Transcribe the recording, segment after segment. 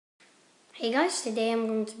Hey guys, today I'm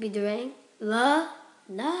going to be doing the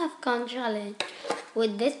Nerf gun challenge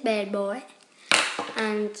with this bad boy,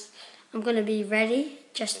 and I'm going to be ready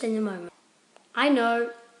just in a moment. I know,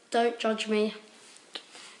 don't judge me.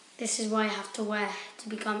 This is what I have to wear to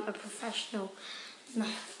become a professional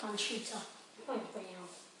Nerf gun shooter.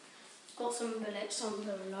 Got some bullets on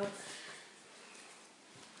below.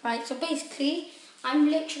 Right, so basically, I'm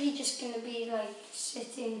literally just going to be like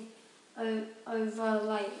sitting over,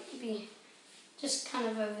 just kind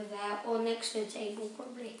of over there, or next to the table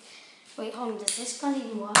probably. Wait, hold on, does this gun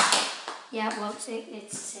even work? Yeah, it works,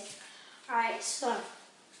 it's sick. Alright, so,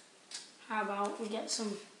 how about we get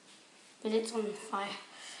some bullets on fire.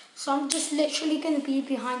 So I'm just literally going to be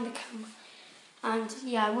behind the camera. And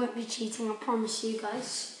yeah, I won't be cheating, I promise you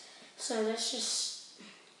guys. So let's just...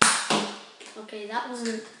 Okay, that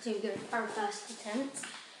wasn't too good for our first attempt.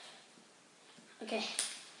 Okay.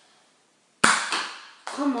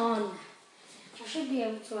 Come on. I should be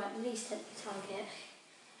able to at least hit the target.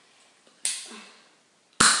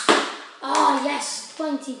 Oh yes,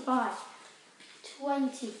 25.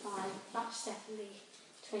 25. That's definitely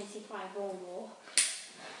 25 or more.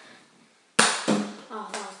 Oh,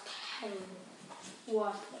 that was terrible.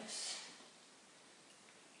 Worthless.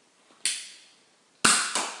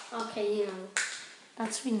 Okay, you know,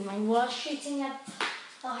 that's been my worst shooting ever.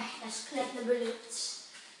 Alright, let's collect the bullets.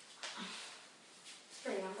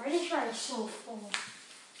 I'm pretty sure I saw 4.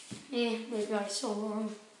 Yeah, maybe I saw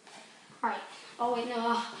wrong. Right. Oh wait,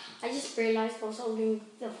 no, I just realised I was holding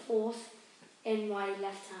the 4th in my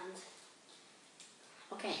left hand.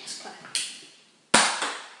 Okay, let's go.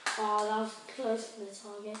 Oh, that was close to the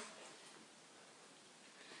target.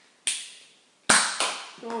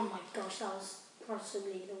 Oh my gosh, that was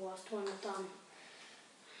possibly the worst one I've done.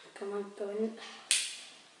 Come on, go in.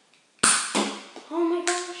 Oh my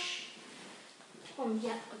gosh.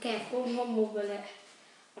 Yeah, okay, I've got one more bullet.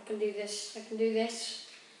 I can do this, I can do this,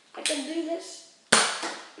 I can do this.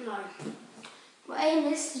 No. My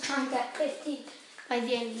aim is to try and get 50 by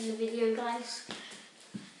the end of the video, guys.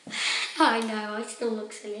 I know, I still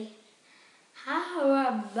look silly. How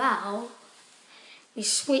about we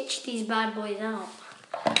switch these bad boys out?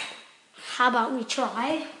 How about we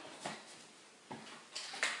try?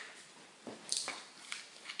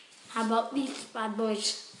 How about these bad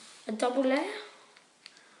boys? A double layer?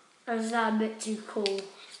 Or is that a bit too cool?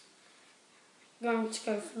 I'm going to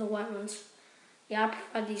go for the white ones. Yeah, I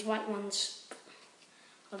prefer these white ones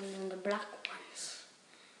other than the black ones.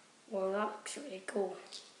 Well, that looks really cool.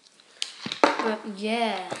 But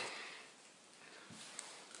yeah,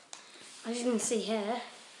 as you can see here,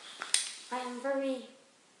 I am very...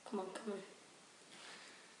 Come on.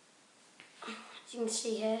 As you can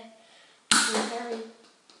see here, I'm very...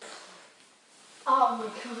 Oh my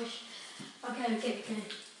gosh. Okay.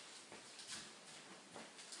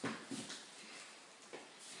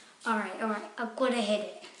 Alright, I've got to hit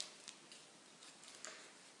it.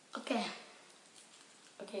 Okay,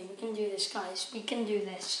 we can do this, guys. We can do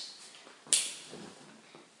this.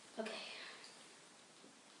 Okay.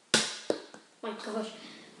 My gosh.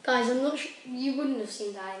 Guys, I'm not sure, you wouldn't have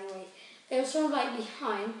seen that anyway. They were sort of like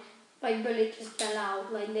behind, my bullet just fell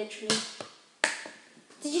out, like literally.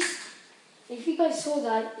 If you guys saw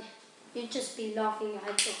that, you'd just be laughing your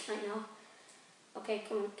heads off right now. Okay,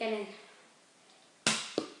 come on, get in.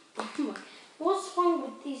 What's wrong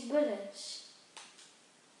with these bullets?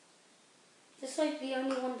 It's like the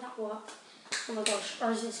only one that worked. Oh my gosh,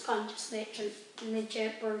 or is this gun just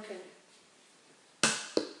legit broken?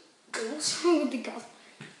 What's wrong with the gun?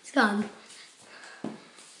 This gun.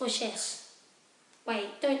 What's this?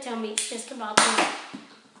 Wait, don't tell me it's just about to...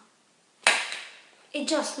 It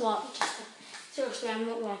just worked. Seriously, I'm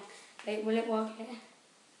not lying. Wait, will it work here?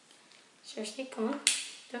 Seriously, come on.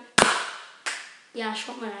 Don't. Yeah, I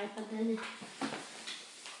shot my iPad then.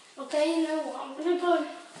 Okay, you know what? I'm gonna go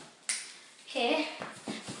here.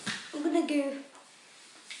 I'm gonna go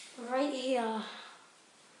right here.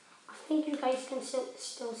 I think you guys can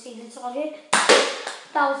still see the target.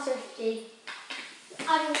 That was 50.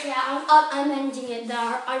 I don't care. I'm ending it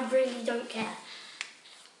there. I really don't care.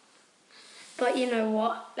 But you know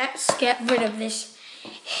what? Let's get rid of this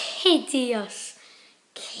hideous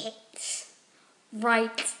kit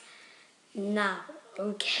right now.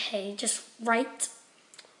 Okay, just right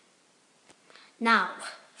now.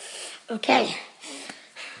 Okay,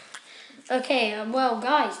 well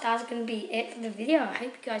guys, that's going to be it for the video. I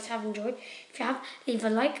hope you guys have enjoyed. If you have, leave a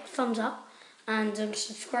like, thumbs up, and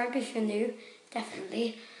subscribe if you're new,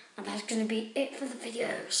 definitely. And that's going to be it for the video.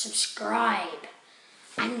 Subscribe.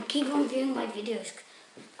 And keep on viewing my videos.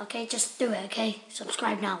 Okay, just do it, okay?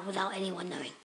 Subscribe now without anyone knowing.